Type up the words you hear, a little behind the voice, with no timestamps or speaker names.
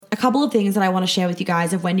couple of things that I want to share with you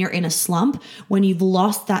guys of when you're in a slump, when you've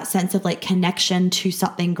lost that sense of like connection to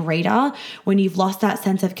something greater, when you've lost that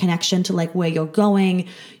sense of connection to like where you're going,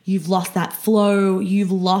 you've lost that flow,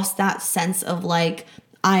 you've lost that sense of like,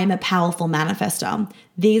 I am a powerful manifester.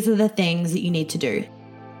 These are the things that you need to do.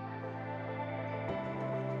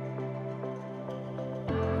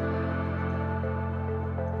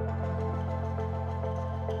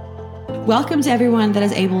 Welcome to everyone that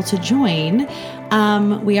is able to join.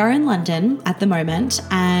 We are in London at the moment,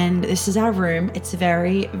 and this is our room. It's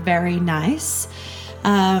very, very nice.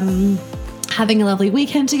 Having a lovely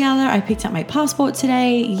weekend together. I picked up my passport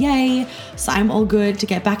today. Yay. So I'm all good to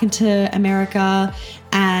get back into America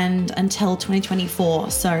and until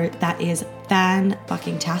 2024. So that is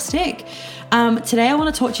fan-fucking-tastic. Today I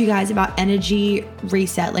want to talk to you guys about energy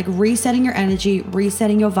reset, like resetting your energy,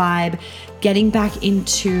 resetting your vibe, getting back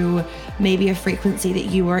into maybe a frequency that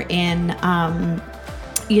you were in,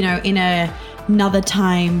 in another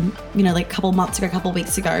time, like a couple months ago, a couple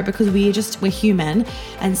weeks ago, because we're human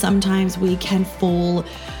and sometimes we can fall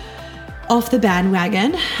off the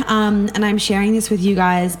bandwagon. And I'm sharing this with you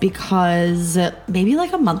guys because maybe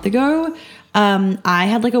like a month ago, I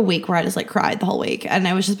had like a week where I just like cried the whole week, and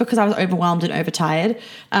it was just because I was overwhelmed and overtired.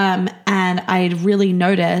 And I really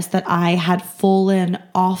noticed that I had fallen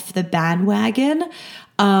off the bandwagon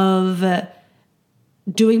of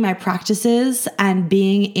doing my practices and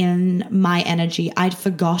being in my energy. I'd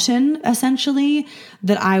forgotten essentially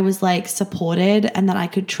that I was like supported and that I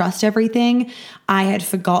could trust everything. I had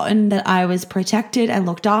forgotten that I was protected and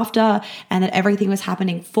looked after and that everything was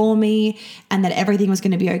happening for me and that everything was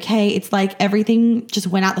going to be okay. It's like everything just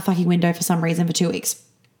went out the fucking window for some reason for 2 weeks.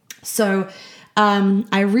 So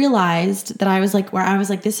I realized that I was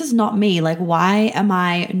like, this is not me. Like, why am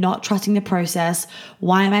I not trusting the process?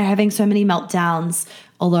 Why am I having so many meltdowns?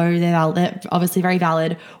 Although they're obviously very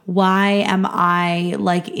valid. Why am I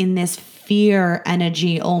like in this fear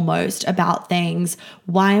energy almost about things?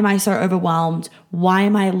 Why am I so overwhelmed? Why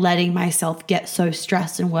am I letting myself get so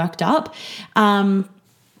stressed and worked up?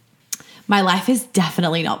 My life is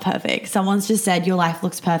definitely not perfect. Someone's just said, your life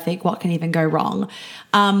looks perfect. What can even go wrong?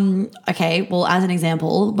 Okay, well, as an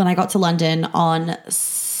example, when I got to London on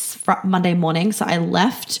Monday morning, so I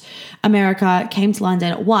left America, came to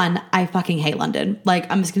London. One, I fucking hate London. Like,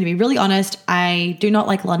 I'm just going to be really honest. I do not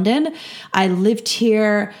like London. I lived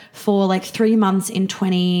here for like 3 months in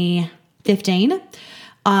 2015.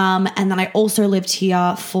 And then I also lived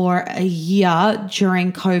here for a year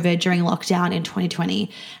during COVID, during lockdown in 2020.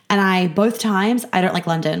 And both times, I don't like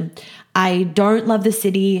London. I don't love the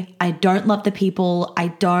city. I don't love the people. I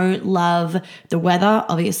don't love the weather,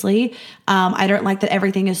 obviously. I don't like that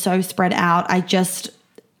everything is so spread out.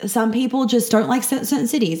 Some people just don't like certain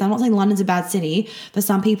cities. I'm not saying London's a bad city. For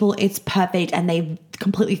some people, it's perfect and they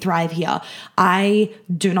completely thrive here. I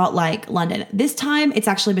do not like London. This time, it's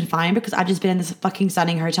actually been fine because I've just been in this fucking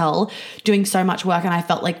stunning hotel doing so much work and I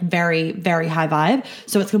felt like very, very high vibe.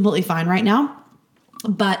 So it's completely fine right now.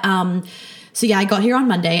 But, so yeah, I got here on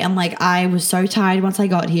Monday and like I was so tired once I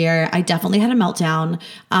got here. I definitely had a meltdown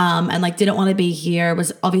and like didn't want to be here.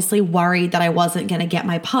 Was obviously worried that I wasn't going to get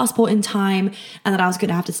my passport in time and that I was going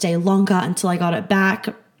to have to stay longer until I got it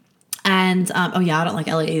back. And I don't like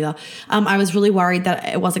LA either. I was really worried that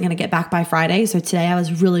it wasn't going to get back by Friday. So today I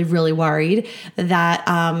was really, really worried that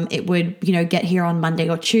it would, get here on Monday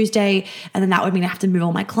or Tuesday. And then that would mean I have to move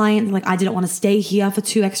all my clients. Like I didn't want to stay here for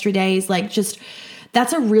 2 extra days. Like just...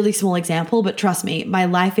 That's a really small example, but trust me, my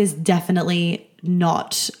life is definitely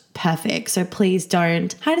not perfect. So please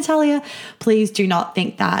don't, hi Natalia, please do not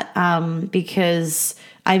think that because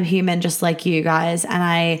I'm human just like you guys. And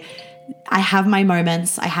I have my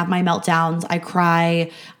moments, I have my meltdowns, I cry,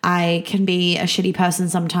 I can be a shitty person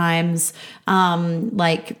sometimes.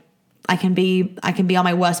 I can be on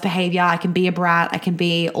my worst behavior. I can be a brat. I can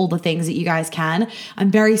be all the things that you guys can.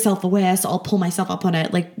 I'm very self-aware, so I'll pull myself up on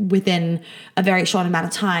it like within a very short amount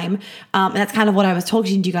of time. And that's kind of what I was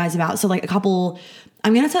talking to you guys about. So like I'm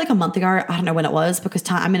going to say like a month ago, I don't know when it was because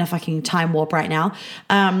I'm in a fucking time warp right now.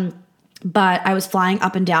 But I was flying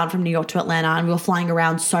up and down from New York to Atlanta and we were flying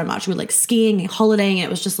around so much. We were like skiing and holidaying and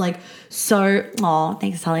it was just like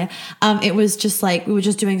thanks Talia. It was just like, we were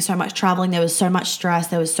just doing so much traveling. There was so much stress.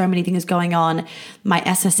 There was so many things going on. My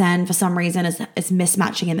SSN for some reason is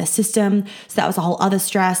mismatching in the system. So that was a whole other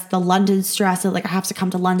stress. The London stress of like, I have to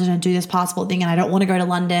come to London and do this passport thing and I don't want to go to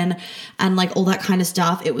London and like all that kind of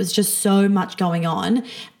stuff. It was just so much going on.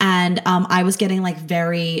 And I was getting like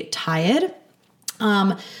very tired.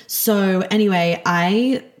 So anyway,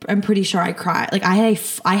 I am pretty sure I cried. Like I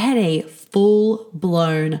had a full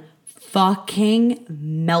blown fucking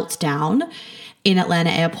meltdown in Atlanta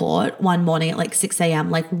airport one morning at like 6 a.m.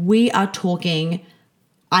 Like we are talking,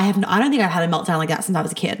 I don't think I've had a meltdown like that since I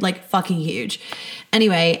was a kid, like fucking huge.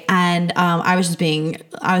 Anyway, and I was being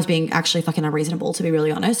actually fucking unreasonable, to be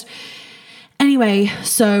really honest. Anyway,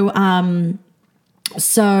 so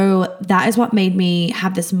that is what made me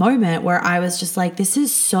have this moment where I was just like, this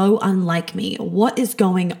is so unlike me. What is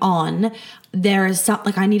going on? There is something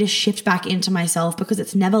like I need to shift back into myself, because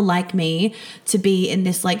it's never like me to be in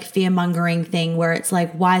this like fear mongering thing where it's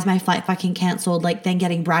like, why is my flight fucking canceled? Like then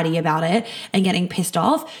getting bratty about it and getting pissed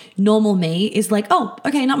off. Normal me is like, oh,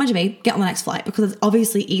 okay, not meant to be, get on the next flight, because it's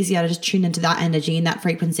obviously easier to just tune into that energy and that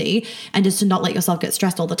frequency and just to not let yourself get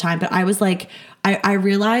stressed all the time. But I was like, I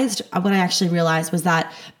realized, what I actually realized was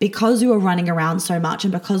that because we were running around so much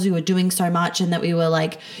and because we were doing so much and that we were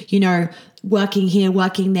like, you know, working here,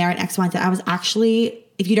 working there, and X, Y, and Z, I was actually,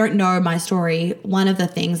 if you don't know my story, one of the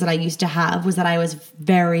things that I used to have was that I was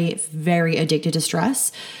very, very addicted to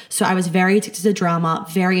stress. So I was very addicted to drama,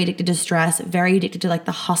 very addicted to stress, very addicted to like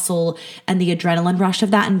the hustle and the adrenaline rush of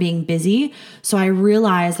that and being busy. So I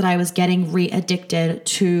realized that I was getting re-addicted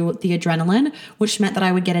to the adrenaline, which meant that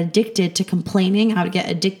I would get addicted to complaining. I would get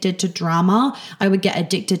addicted to drama. I would get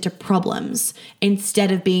addicted to problems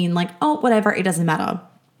instead of being like, oh, whatever, it doesn't matter.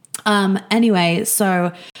 Anyway,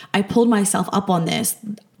 so I pulled myself up on this,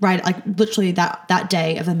 right? Like literally that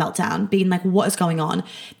day of the meltdown, being like, what is going on?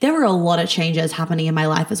 There were a lot of changes happening in my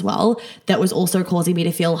life as well that was also causing me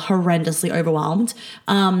to feel horrendously overwhelmed.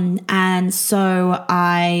 And so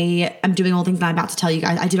I am doing all the things that I'm about to tell you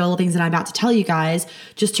guys. I did all the things that I'm about to tell you guys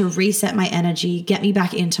just to reset my energy, get me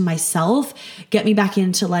back into myself, get me back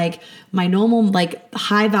into like my normal, like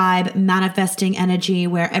high vibe manifesting energy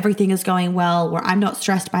where everything is going well, where I'm not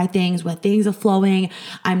stressed by things, where things are flowing.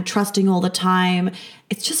 I'm trusting all the time.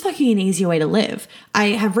 It's just fucking an easier way to live. I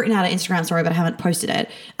have written out an Instagram story, but I haven't posted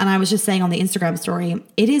it. And I was just saying on the Instagram story,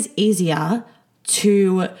 it is easier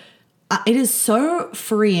to, it is so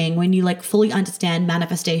freeing when you like fully understand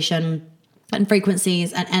manifestation and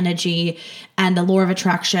frequencies and energy and the law of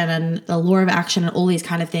attraction and the law of action and all these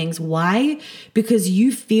kind of things. Why? Because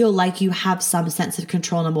you feel like you have some sense of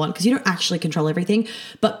control, number one, because you don't actually control everything,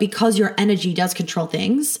 but because your energy does control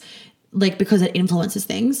things, like because it influences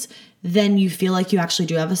things, then you feel like you actually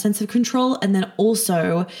do have a sense of control. And then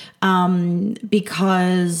also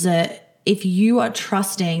because if you are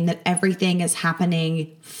trusting that everything is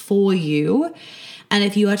happening for you, and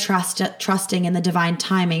if you are trusting in the divine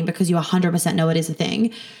timing, because you 100% know it is a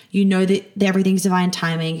thing, you know that everything's divine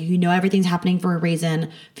timing, you know everything's happening for a reason,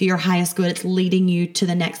 for your highest good, it's leading you to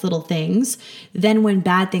the next little things. Then when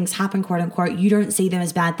bad things happen, quote unquote, you don't see them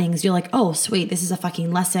as bad things. You're like, oh, sweet, this is a fucking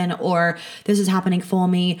lesson, or this is happening for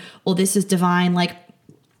me, or this is divine. Like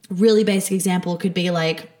really basic example could be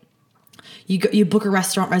like, you book a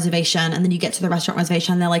restaurant reservation and then you get to the restaurant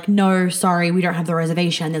reservation and they're like, no, sorry, we don't have the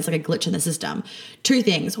reservation. There's like a glitch in the system. Two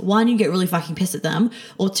things. One, you get really fucking pissed at them.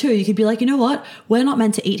 Or two, you could be like, you know what? We're not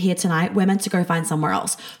meant to eat here tonight. We're meant to go find somewhere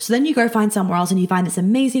else. So then you go find somewhere else and you find this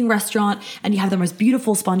amazing restaurant and you have the most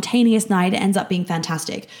beautiful, spontaneous night. It ends up being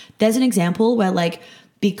fantastic. There's an example where like,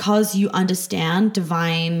 because you understand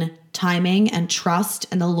divine timing and trust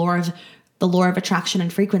and the law of attraction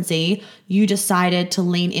and frequency, you decided to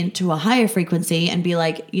lean into a higher frequency and be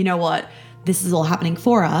like, you know what, this is all happening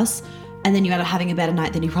for us. And then you end up having a better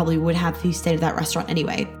night than you probably would have if you stayed at that restaurant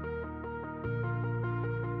anyway.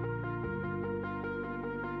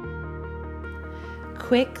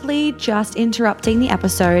 Quickly just interrupting the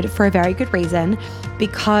episode for a very good reason,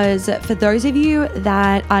 because for those of you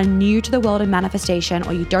that are new to the world of manifestation,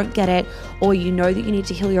 or you don't get it, or you know that you need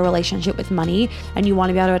to heal your relationship with money and you want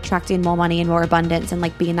to be able to attract in more money and more abundance and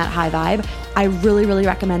like be in that high vibe, I really, really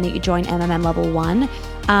recommend that you join MMM Level 1.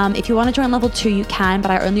 If you want to join Level 2, you can,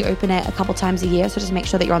 but I only open it a couple times a year. So just make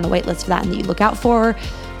sure that you're on the wait list for that and that you look out for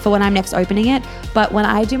when I'm next opening it. But when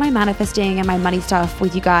I do my manifesting and my money stuff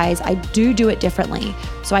with you guys, I do it differently.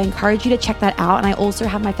 So I encourage you to check that out. And I also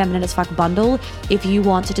have my Feminine as Fuck bundle. If you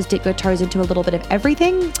want to just dip your toes into a little bit of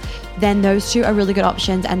everything, then those two are really good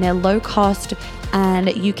options and they're low cost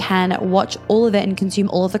and you can watch all of it and consume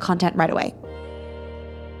all of the content right away.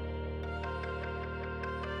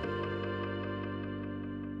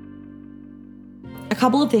 A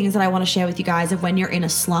couple of things that I want to share with you guys of when you're in a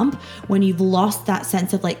slump, when you've lost that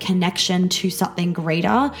sense of like connection to something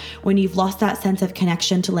greater, when you've lost that sense of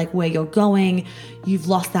connection to like where you're going, you've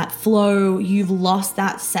lost that flow, you've lost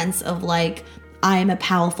that sense of like, I am a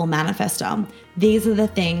powerful manifester. These are the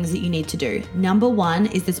things that you need to do. Number one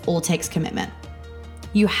is this all takes commitment.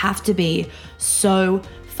 You have to be so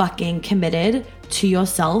fucking committed to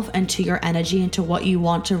yourself and to your energy and to what you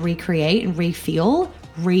want to recreate and refeel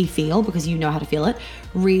re-feel, because you know how to feel it,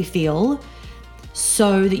 re-feel,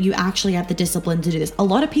 so that you actually have the discipline to do this. A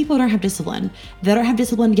lot of people don't have discipline. They don't have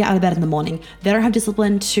discipline to get out of bed in the morning. They don't have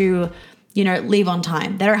discipline to, leave on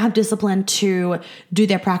time. They don't have discipline to do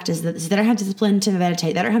their practice. They don't have discipline to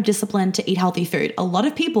meditate. They don't have discipline to eat healthy food. A lot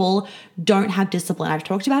of people don't have discipline. I've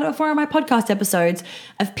talked about it before in my podcast episodes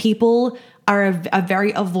of people are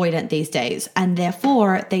very avoidant these days, and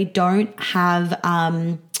therefore they don't have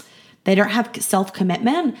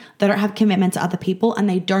self-commitment, they don't have commitment to other people, and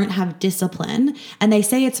they don't have discipline. And they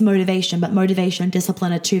say it's motivation, but motivation and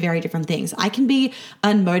discipline are two very different things. I can be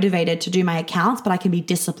unmotivated to do my accounts, but I can be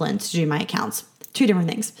disciplined to do my accounts. Two different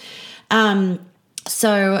things.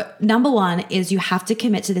 So number one is you have to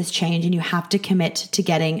commit to this change, and you have to commit to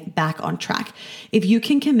getting back on track. If you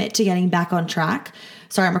can commit to getting back on track,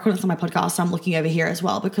 sorry, I'm recording this on my podcast, so I'm looking over here as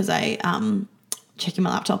well because checking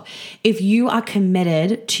my laptop. If you are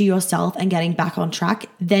committed to yourself and getting back on track,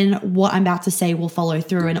 then what I'm about to say will follow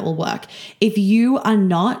through and it will work. If you are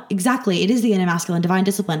not, exactly, it is the inner masculine, divine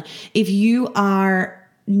discipline. If you are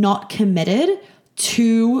not committed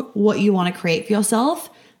to what you want to create for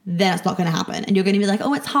yourself, then it's not going to happen. And you're going to be like,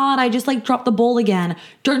 oh, it's hard. I just dropped the ball again.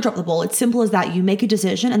 Don't drop the ball. It's simple as that. You make a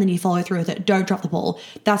decision and then you follow through with it. Don't drop the ball.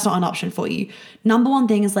 That's not an option for you. Number one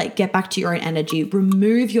thing is get back to your own energy.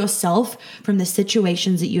 Remove yourself from the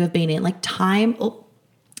situations that you have been in.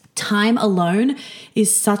 Time alone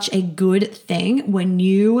is such a good thing when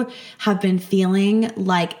you have been feeling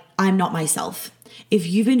like I'm not myself. If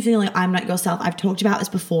you've been feeling like I'm not yourself, I've talked about this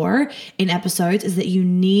before in episodes, is that you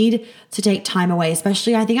need to take time away.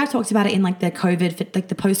 Especially, I think I've talked about it in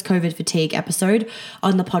the post-COVID fatigue episode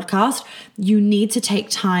on the podcast. You need to take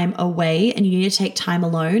time away, and you need to take time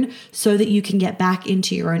alone so that you can get back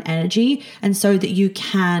into your own energy, and so that you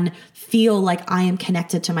can feel like I am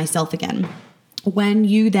connected to myself again. When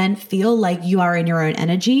you then feel like you are in your own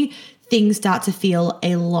energy, things start to feel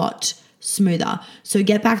a lot smoother. So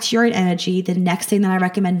get back to your own energy. The next thing that I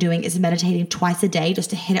recommend doing is meditating twice a day,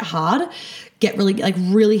 just to hit it hard. Get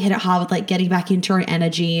really hit it hard with getting back into your own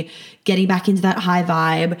energy, getting back into that high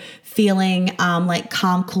vibe, feeling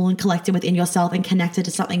calm, cool, and collected within yourself and connected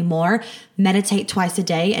to something more. Meditate twice a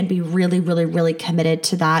day and be really, really, really committed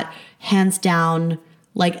to that. Hands down,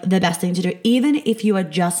 the best thing to do. Even if you are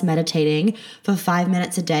just meditating for 5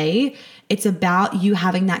 minutes a day, it's about you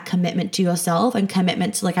having that commitment to yourself and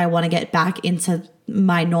commitment to I want to get back into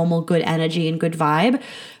my normal good energy and good vibe.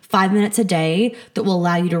 5 minutes a day that will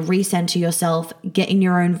allow you to recenter yourself, get in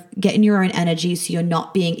your own energy, so you're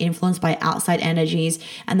not being influenced by outside energies,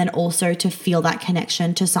 and then also to feel that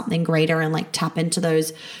connection to something greater and tap into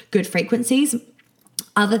those good frequencies.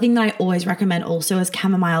 Other thing that I always recommend also is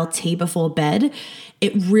chamomile tea before bed.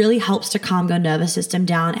 It really helps to calm your nervous system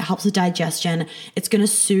down. It helps with digestion. It's going to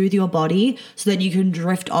soothe your body so that you can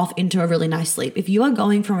drift off into a really nice sleep. If you are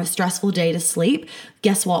going from a stressful day to sleep,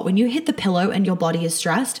 guess what? When you hit the pillow and your body is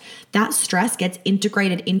stressed, that stress gets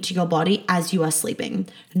integrated into your body as you are sleeping.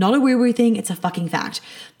 Not a woo-woo thing, it's a fucking fact.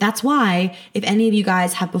 That's why, if any of you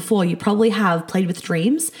guys have before, you probably have played with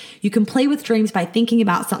dreams. You can play with dreams by thinking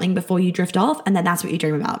about something before you drift off, and then that's what you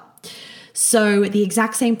dream about. So the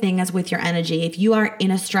exact same thing as with your energy. If you are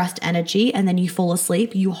in a stressed energy and then you fall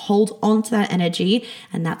asleep, you hold on to that energy,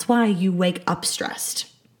 and that's why you wake up stressed.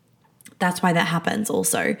 That's why that happens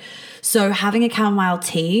also. So having a chamomile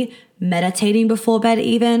tea, meditating before bed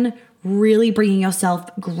even, really bringing yourself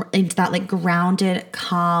into that grounded,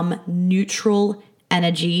 calm, neutral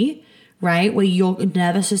energy, right? Where your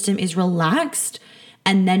nervous system is relaxed,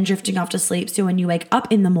 and then drifting off to sleep. So when you wake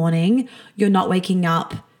up in the morning, you're not waking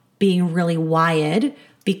up being really wired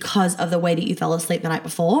because of the way that you fell asleep the night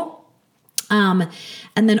before. And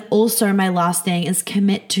then also my last thing is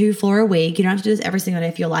commit to for a week. You don't have to do this every single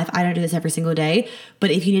day for your life. I don't do this every single day,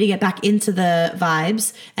 but if you need to get back into the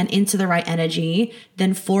vibes and into the right energy,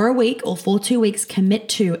 then for a week or for 2 weeks, commit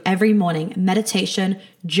to every morning meditation,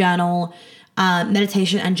 journal,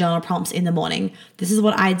 meditation and journal prompts in the morning. This is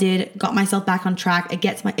what I did, got myself back on track. It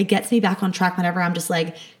gets me back on track whenever I'm just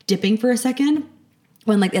dipping for a second,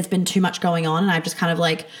 when there's been too much going on and I've just kind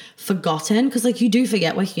of forgotten, because you do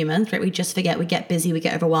forget, we're humans, right? We just forget, we get busy, we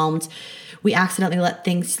get overwhelmed, we accidentally let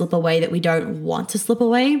things slip away that we don't want to slip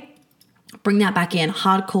away. Bring that back in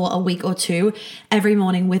hardcore, a week or two, every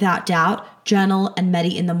morning without doubt. Journal and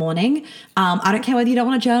meditate in the morning. I don't care whether you don't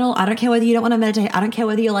want to journal. I don't care whether you don't want to meditate. I don't care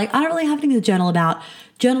whether you're I don't really have anything to journal about.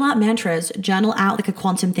 Journal out mantras. Journal out a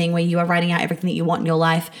quantum thing where you are writing out everything that you want in your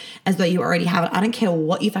life as though you already have it. I don't care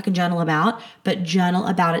what you fucking journal about, but journal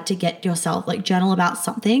about it to get yourself, journal about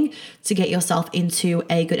something to get yourself into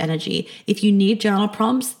a good energy. If you need journal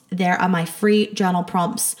prompts, there are my free journal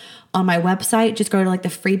prompts on my website. Just go to like the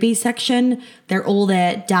freebies section. They're all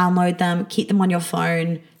there. Download them, keep them on your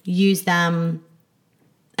phone, use them,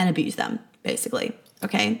 and abuse them, basically.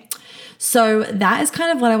 Okay. So that is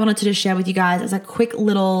kind of what I wanted to share with you guys as a quick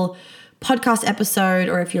little podcast episode,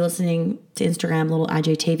 or if you're listening to Instagram, little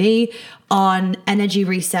IGTV on Energy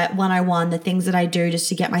Reset 101, the things that I do just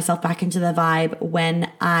to get myself back into the vibe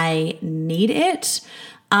when I need it.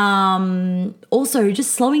 Also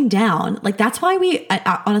just slowing down. Like that's why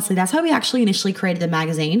honestly, that's why we actually initially created the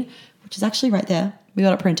magazine, which is actually right there. We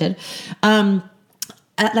got it printed.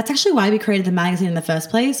 That's actually why we created the magazine in the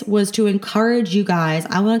first place, was to encourage you guys.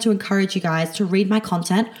 I wanted to encourage you guys to read my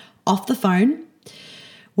content off the phone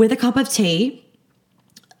with a cup of tea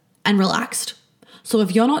and relaxed. So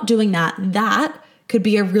if you're not doing that, that could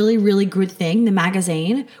be a really, really good thing, the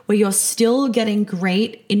magazine, where you're still getting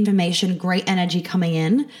great information, great energy coming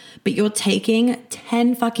in, but you're taking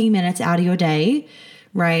 10 fucking minutes out of your day,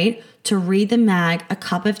 right, to read the mag, a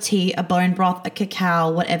cup of tea, a bone broth, a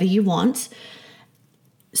cacao, whatever you want,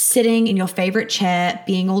 sitting in your favorite chair,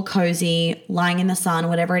 being all cozy, lying in the sun,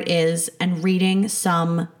 whatever it is, and reading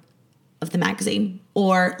some of the magazine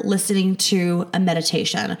or listening to a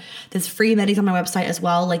meditation. There's free medis on my website as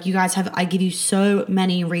well. Like you guys I give you so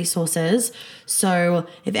many resources. So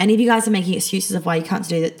if any of you guys are making excuses of why you can't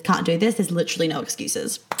do this, there's literally no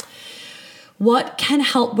excuses. What can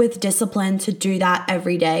help with discipline to do that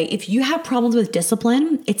every day? If you have problems with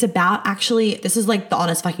discipline, it's about actually, this is like the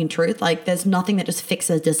honest fucking truth. Like there's nothing that just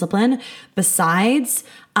fixes discipline besides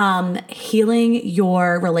healing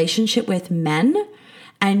your relationship with men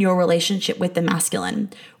and your relationship with the masculine.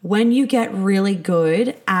 When you get really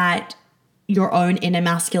good at your own inner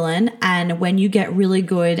masculine, and when you get really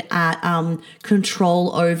good at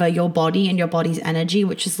control over your body and your body's energy,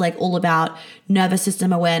 which is like all about nervous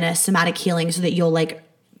system awareness, somatic healing, so that you're like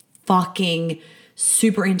fucking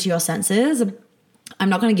super into your senses. I'm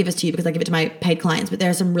not going to give this to you because I give it to my paid clients, but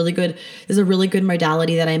there's a really good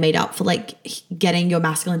modality that I made up for like getting your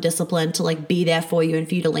masculine discipline to like be there for you and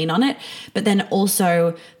for you to lean on it. But then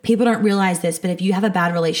also people don't realize this, but if you have a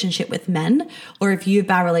bad relationship with men, or if you have a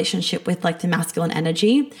bad relationship with like the masculine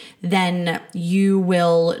energy, then you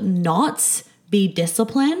will not be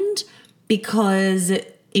disciplined, because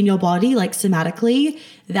in your body, like somatically,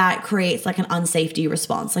 that creates like an unsafety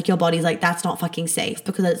response. Like your body's like, that's not fucking safe,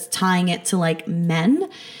 because it's tying it to like men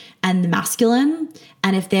and the masculine.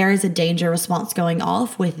 And if there is a danger response going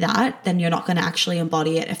off with that, then you're not going to actually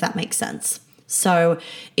embody it, if that makes sense. So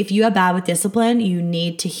if you are bad with discipline, you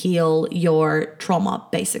need to heal your trauma,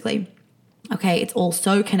 basically. Okay, it's all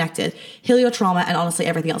so connected. Heal your trauma and honestly,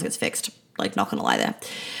 everything else gets fixed. Like, not gonna lie there.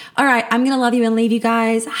 All right, I'm gonna love you and leave you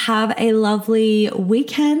guys. Have a lovely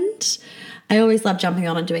weekend. I always love jumping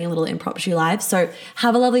on and doing a little impromptu live. So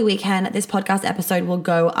have a lovely weekend. This podcast episode will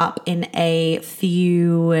go up in a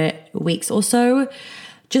few weeks or so.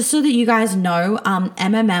 Just so that you guys know,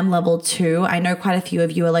 MMM level 2, I know quite a few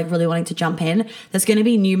of you are like really wanting to jump in. There's going to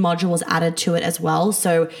be new modules added to it as well.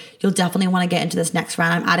 So you'll definitely want to get into this next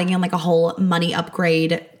round. I'm adding in like a whole money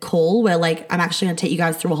upgrade call where like I'm actually going to take you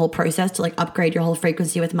guys through a whole process to like upgrade your whole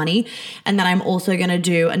frequency with money. And then I'm also going to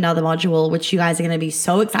do another module, which you guys are going to be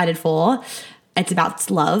so excited for. It's about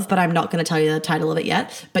love, but I'm not going to tell you the title of it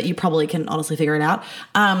yet, but you probably can honestly figure it out.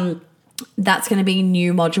 That's going to be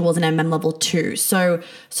new modules in MM level 2. So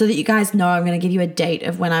that you guys know, I'm going to give you a date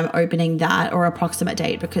of when I'm opening that, or approximate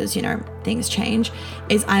date, because, you know, things change,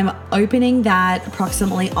 is I'm opening that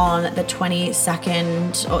approximately on the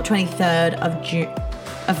 22nd or 23rd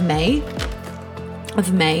of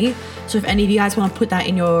May. So if any of you guys want to put that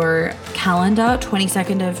in your calendar,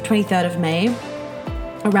 23rd of May,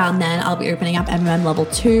 around then I'll be opening up MMM level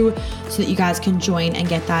 2 so that you guys can join and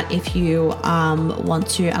get that if you want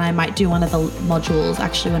to. And I might do one of the modules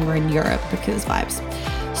actually when we're in Europe, because vibes.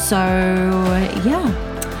 So yeah,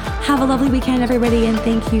 have a lovely weekend everybody, and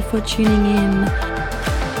thank you for tuning in.